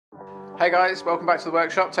Hey guys, welcome back to the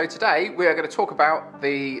workshop. So today we are going to talk about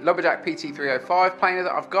the Lumberjack PT305 planer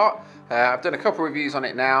that I've got. I've done a couple of reviews on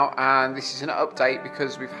it now, and this is an update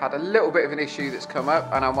because we've had a little bit of an issue that's come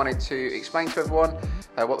up, and I wanted to explain to everyone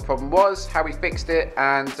what the problem was, how we fixed it,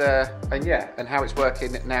 and how it's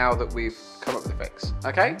working now that we've come up with a fix.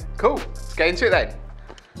 Okay, cool. Let's get into it then.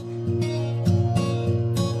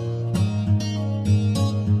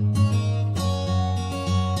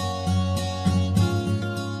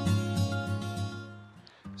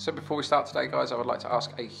 So before we start today, guys, I would like to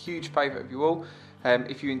ask a huge favour of you all.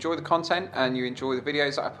 If you enjoy the content and you enjoy the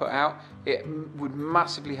videos that I put out, it would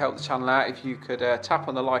massively help the channel out if you could tap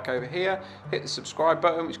on the like over here, hit the subscribe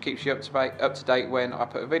button, which keeps you up to date when I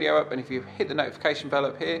put a video up, and if you hit the notification bell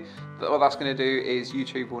up here, what that's going to do is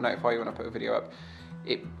YouTube will notify you when I put a video up.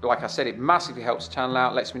 Like I said, it massively helps the channel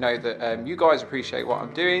out, lets me know that you guys appreciate what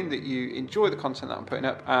I'm doing, that you enjoy the content that I'm putting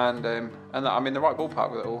up, and that I'm in the right ballpark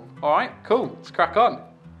with it all. Alright, cool, let's crack on.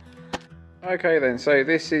 Okay then, so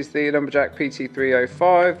this is the Lumberjack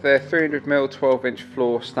PT305, their 300mm 12-inch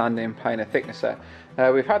floor standing planer thicknesser.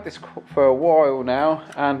 We've had this for a while now,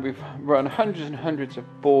 and we've run hundreds and hundreds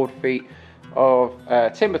of board feet of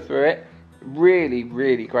timber through it. Really,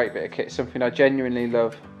 really great bit of kit, something I genuinely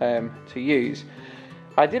love to use.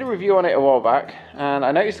 I did a review on it a while back, and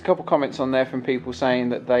I noticed a couple comments on there from people saying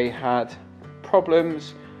that they had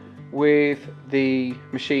problems with the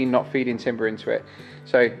machine not feeding timber into it.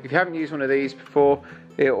 So if you haven't used one of these before,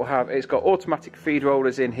 it's got automatic feed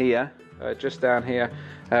rollers in here, just down here.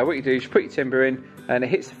 What you do is you put your timber in and it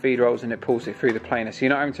hits the feed rollers and it pulls it through the planer. So you're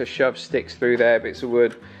not having to shove sticks through there, bits of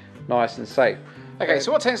wood, nice and safe. Okay,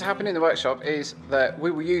 so what tends to happen in the workshop is that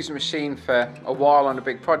we will use a machine for a while on a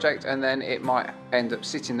big project, and then it might end up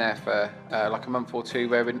sitting there for like a month or two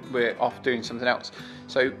where we're off doing something else.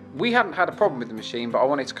 So we hadn't had a problem with the machine, but I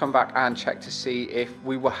wanted to come back and check to see if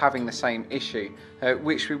we were having the same issue,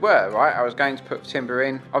 which we were, right? I was going to put timber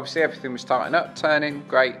in, obviously everything was starting up, turning,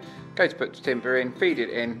 great, go to put the timber in, feed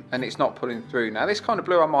it in, and it's not pulling through. Now this kind of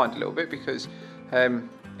blew our mind a little bit because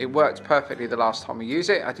it worked perfectly the last time we used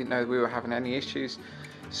it. I didn't know we were having any issues.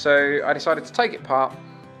 So I decided to take it apart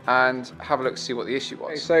and have a look to see what the issue was.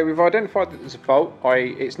 Okay, so we've identified that there's a fault,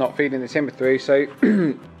 i.e. it's not feeding the timber through, so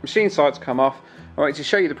machine side's come off. I wanted to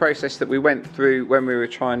show you the process that we went through when we were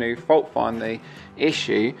trying to fault find the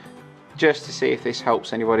issue, just to see if this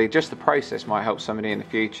helps anybody. Just the process might help somebody in the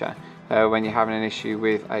future when you're having an issue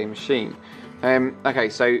with a machine. Okay,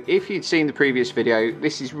 so if you'd seen the previous video,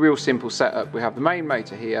 this is real simple setup. We have the main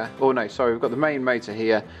motor here, we've got the main motor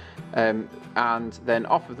here, and then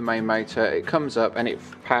off of the main motor it comes up and it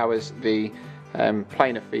powers the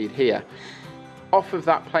planer feed here. Off of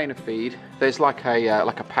that planer feed there's like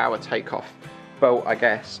a power takeoff bolt, I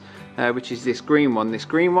guess, which is this green one. This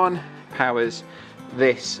green one powers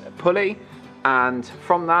this pulley, and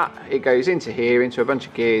from that it goes into here, into a bunch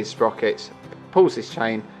of gears, sprockets, pulls this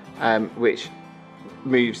chain, which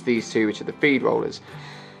moves these two, which are the feed rollers.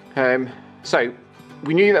 So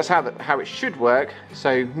we knew that's how it should work.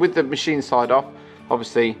 So with the machine side off,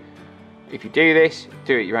 obviously if you do this,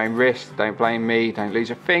 do it at your own risk, don't blame me, don't lose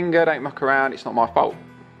a finger, don't muck around, it's not my fault.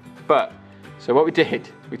 But so what we did,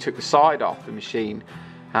 we took the side off the machine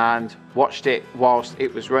and watched it whilst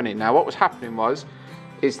it was running. Now what was happening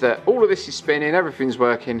is that all of this is spinning, everything's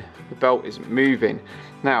working, the belt isn't moving.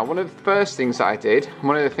 Now, one of the first things that I did,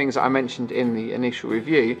 one of the things that I mentioned in the initial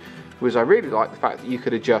review, was I really liked the fact that you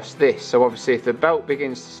could adjust this. So obviously if the belt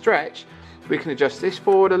begins to stretch, we can adjust this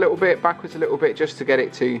forward a little bit, backwards a little bit, just to get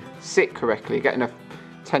it to sit correctly, get enough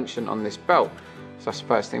tension on this belt. So that's the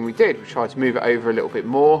first thing we did. We tried to move it over a little bit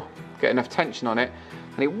more, get enough tension on it,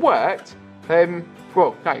 and it worked.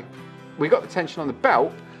 Well, no, we got the tension on the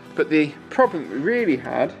belt, but the problem we really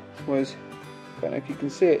had was, I don't know if you can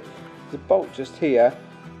see it, the bolt just here,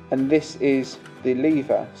 and this is the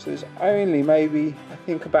lever. So there's only maybe, I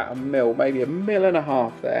think about maybe a mil and a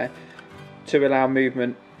half there to allow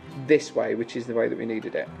movement this way, which is the way that we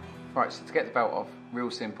needed it. Right, so to get the belt off,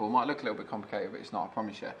 real simple. Might look a little bit complicated, but it's not, I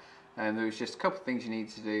promise you. And there was just a couple of things you need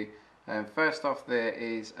to do. First off, there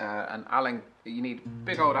is an Allen, you need a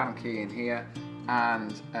big old Allen key in here,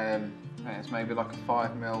 and it's maybe like a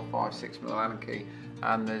 5mm, 6mm Allen key,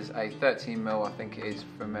 and there's a 13mm, I think it is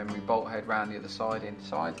from memory, bolt head round the other side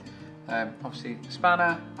inside. Obviously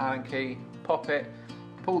spanner, Allen key, pop it,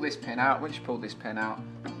 pull this pin out. Once you pull this pin out,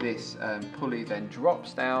 this pulley then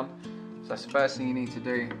drops down. So that's the first thing you need to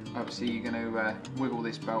do. Obviously you're going to wiggle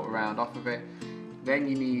this belt around off of it. Then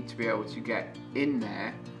you need to be able to get in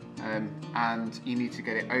there, and you need to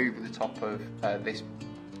get it over the top of this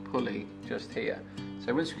pulley just here.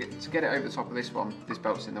 So once we get it over the top of this one, this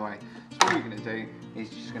belt's in the way. So all you're going to do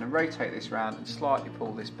is you're just going to rotate this round and slightly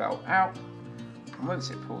pull this belt out. And once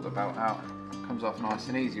it pulls the belt out, it comes off nice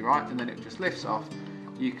and easy, right? And then it just lifts off.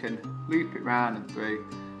 You can loop it round and through,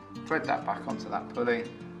 thread that back onto that pulley,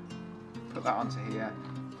 put that onto here,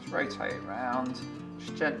 just rotate it round,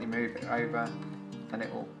 just gently move it over, and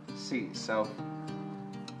it will seat itself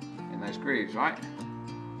in those grooves, right?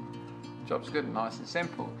 Job's good and nice and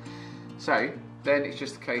simple. So then it's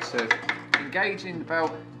just a case of engaging the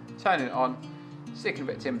belt, turning it on, sticking a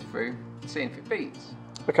bit of timber through, seeing if it beats.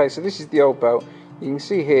 Okay, so this is the old belt. You can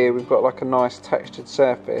see here we've got like a nice textured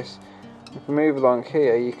surface. If we move along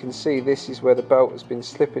here, you can see this is where the belt has been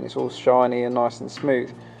slipping. It's all shiny and nice and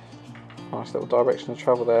smooth. Nice little direction of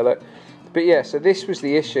travel there, look. But yeah, so this was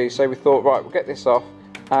the issue. So we thought, right, we'll get this off.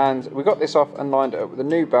 And we got this off and lined it up with a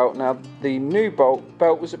new belt. Now, the new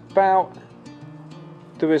belt was about,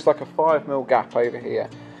 there was like a 5mm gap over here.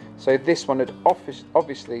 So this one had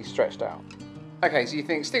obviously stretched out. Okay, so you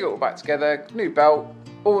think, stick it all back together, new belt,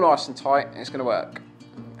 all nice and tight, and it's going to work.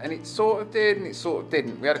 And it sort of did, and it sort of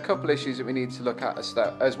didn't. We had a couple of issues that we need to look at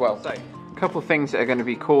as well. So, a couple of things that are going to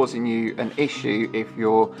be causing you an issue if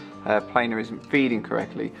your planer isn't feeding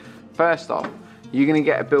correctly. First off, you're going to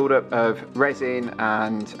get a build-up of resin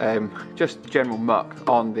and just general muck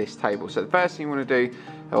on this table. So the first thing you want to do,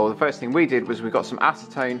 or the first thing we did, was we got some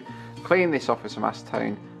acetone, cleaned this off with some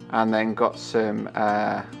acetone, and then got some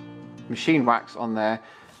machine wax on there,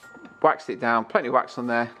 waxed it down, plenty of wax on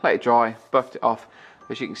there, let it dry, buffed it off.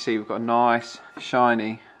 As you can see, we've got a nice,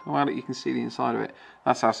 shiny, well, you can see the inside of it.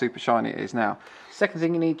 That's how super shiny it is now. Second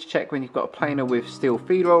thing you need to check when you've got a planer with steel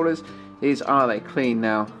feed rollers is, are they clean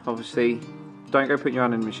now? Obviously, don't go putting your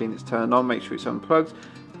hand in the machine that's turned on, make sure it's unplugged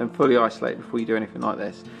and fully isolate before you do anything like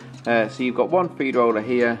this. So you've got one feed roller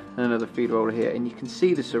here and another feed roller here, and you can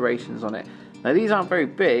see the serrations on it. Now these aren't very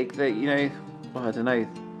big, they're, you know, well, I don't know,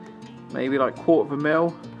 maybe like 1/4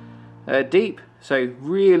 mil deep, so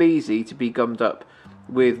real easy to be gummed up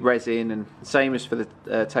with resin, and same as for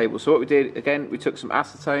the table. So what we did, again, we took some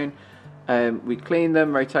acetone, we cleaned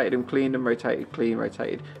them, rotated them, cleaned them, rotated, clean,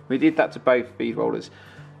 rotated. We did that to both feed rollers.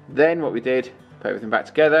 Then what we did, put everything back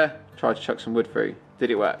together, tried to chuck some wood through.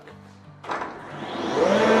 Did it work?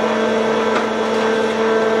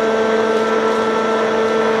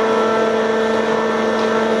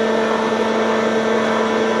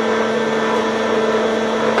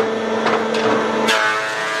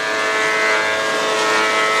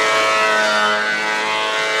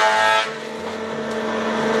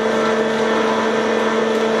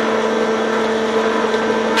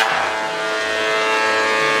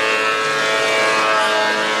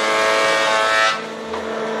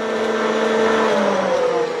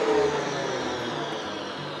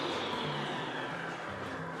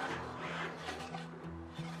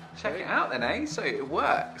 Check it out then, eh? So it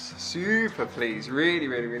works. Super pleased. Really,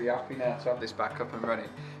 really, really happy now to have this back up and running.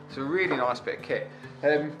 It's a really nice bit of kit.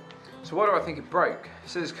 So why do I think it broke?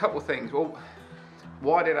 So there's a couple of things. Well,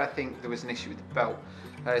 why did I think there was an issue with the belt?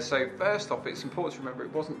 So first off, it's important to remember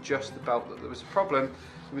it wasn't just the belt that there was a problem.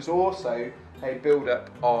 There was also a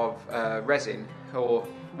build-up of resin, or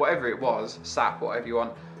whatever it was, sap, whatever you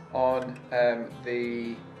want, on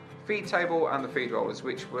the feed table and the feed rollers,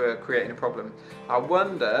 which were creating a problem. I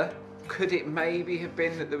wonder, could it maybe have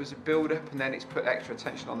been that there was a build-up and then it's put extra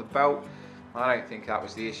tension on the belt? I don't think that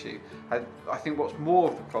was the issue. I think what's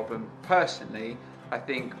more of the problem, personally, I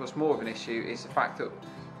think what's more of an issue is the fact that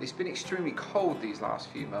it's been extremely cold these last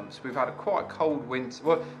few months. We've had a quite cold winter,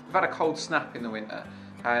 well, we've had a cold snap in the winter,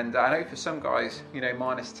 and I know for some guys, you know,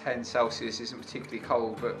 -10°C isn't particularly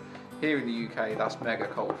cold, but here in the UK, that's mega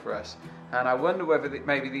cold for us. And I wonder whether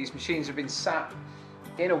maybe these machines have been sat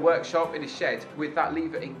in a workshop, in a shed, with that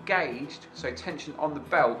lever engaged, so tension on the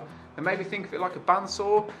belt, and maybe think of it like a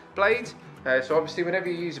bandsaw blade. So obviously whenever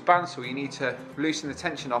you use a bandsaw, you need to loosen the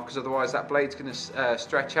tension off, because otherwise that blade's going to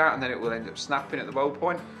stretch out and then it will end up snapping at the weld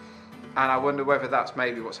point. And I wonder whether that's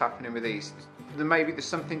maybe what's happening with these. Maybe there's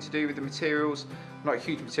something to do with the materials. I'm not a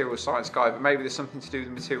huge material science guy, but maybe there's something to do with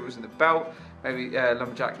the materials in the belt. Maybe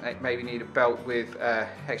Lumberjack maybe need a belt with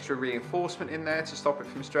extra reinforcement in there to stop it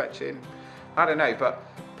from stretching. I don't know, but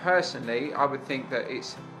personally I would think that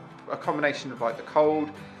it's a combination of like the cold,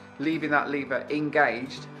 leaving that lever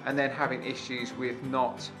engaged, and then having issues with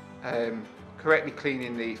not correctly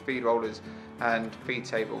cleaning the feed rollers and feed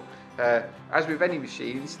table. As with any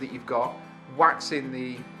machines that you've got, waxing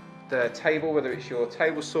the table, whether it's your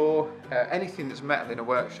table saw, anything that's metal in a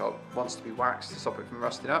workshop wants to be waxed to stop it from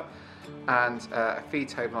rusting up, and a feed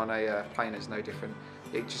table on a planer is no different.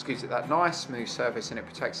 It just gives it that nice smooth surface and it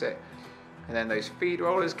protects it. And then those feed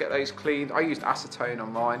rollers, get those cleaned. I used acetone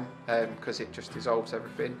on mine because it just dissolves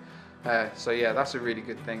everything. So yeah, that's a really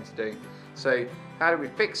good thing to do. So how do we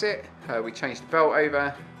fix it? We changed the belt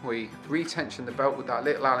over, we retensioned the belt with that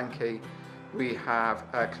little Allen key, we have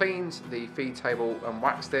cleaned the feed table and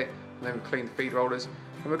waxed it, and then we cleaned the feed rollers,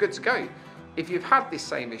 and we're good to go. If you've had this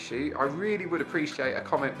same issue, I really would appreciate a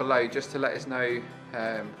comment below just to let us know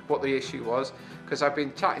what the issue was, because I've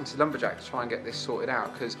been chatting to Lumberjack to try and get this sorted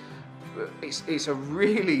out, because it's a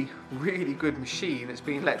really, really good machine that's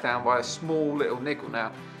been let down by a small little niggle.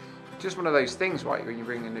 Now, just one of those things, right, when you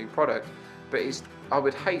bring a new product, but I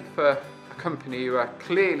would hate for a company who are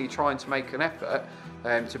clearly trying to make an effort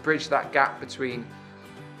to bridge that gap between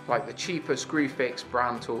like the cheaper Screwfix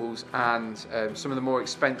brand tools and some of the more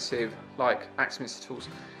expensive like Axminster tools.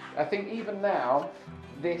 I think even now,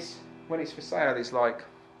 this, when it's for sale, is like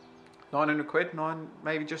 900 quid,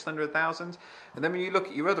 maybe just under 1,000. And then when you look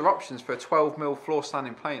at your other options for a 12mm floor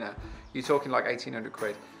standing planer, you're talking like 1,800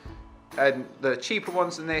 quid. And the cheaper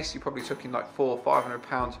ones than this, you're probably talking like £400 or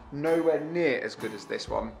 £500, nowhere near as good as this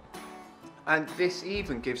one. And this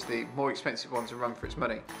even gives the more expensive ones a run for its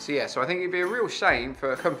money. So yeah, so I think it'd be a real shame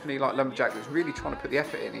for a company like Lumberjack that's really trying to put the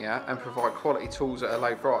effort in here and provide quality tools at a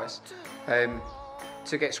low price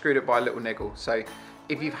to get screwed up by a little niggle. So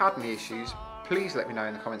if you've had any issues, please let me know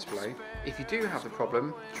in the comments below. If you do have the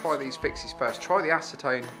problem, try these fixes first. Try the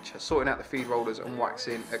acetone, sorting out the feed rollers and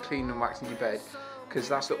cleaning and waxing your bed, because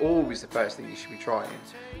that's always the first thing you should be trying.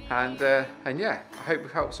 And yeah, I hope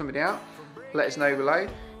we've helped somebody out. Let us know below.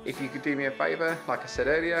 If you could do me a favour, like I said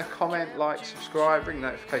earlier, comment, like, subscribe, ring the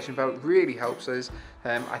notification bell. It really helps us.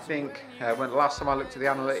 I think when the last time I looked at the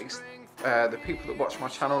analytics, the people that watch my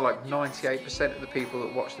channel, like 98% of the people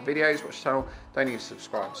that watch the videos, watch the channel, don't even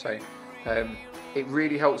subscribe. So it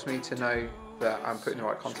really helps me to know that I'm putting the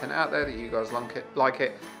right content out there, that you guys like it,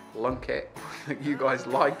 you guys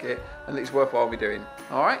like it, and it's worthwhile me doing.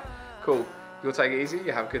 All right, cool. You'll take it easy,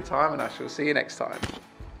 you have a good time, and I shall see you next time.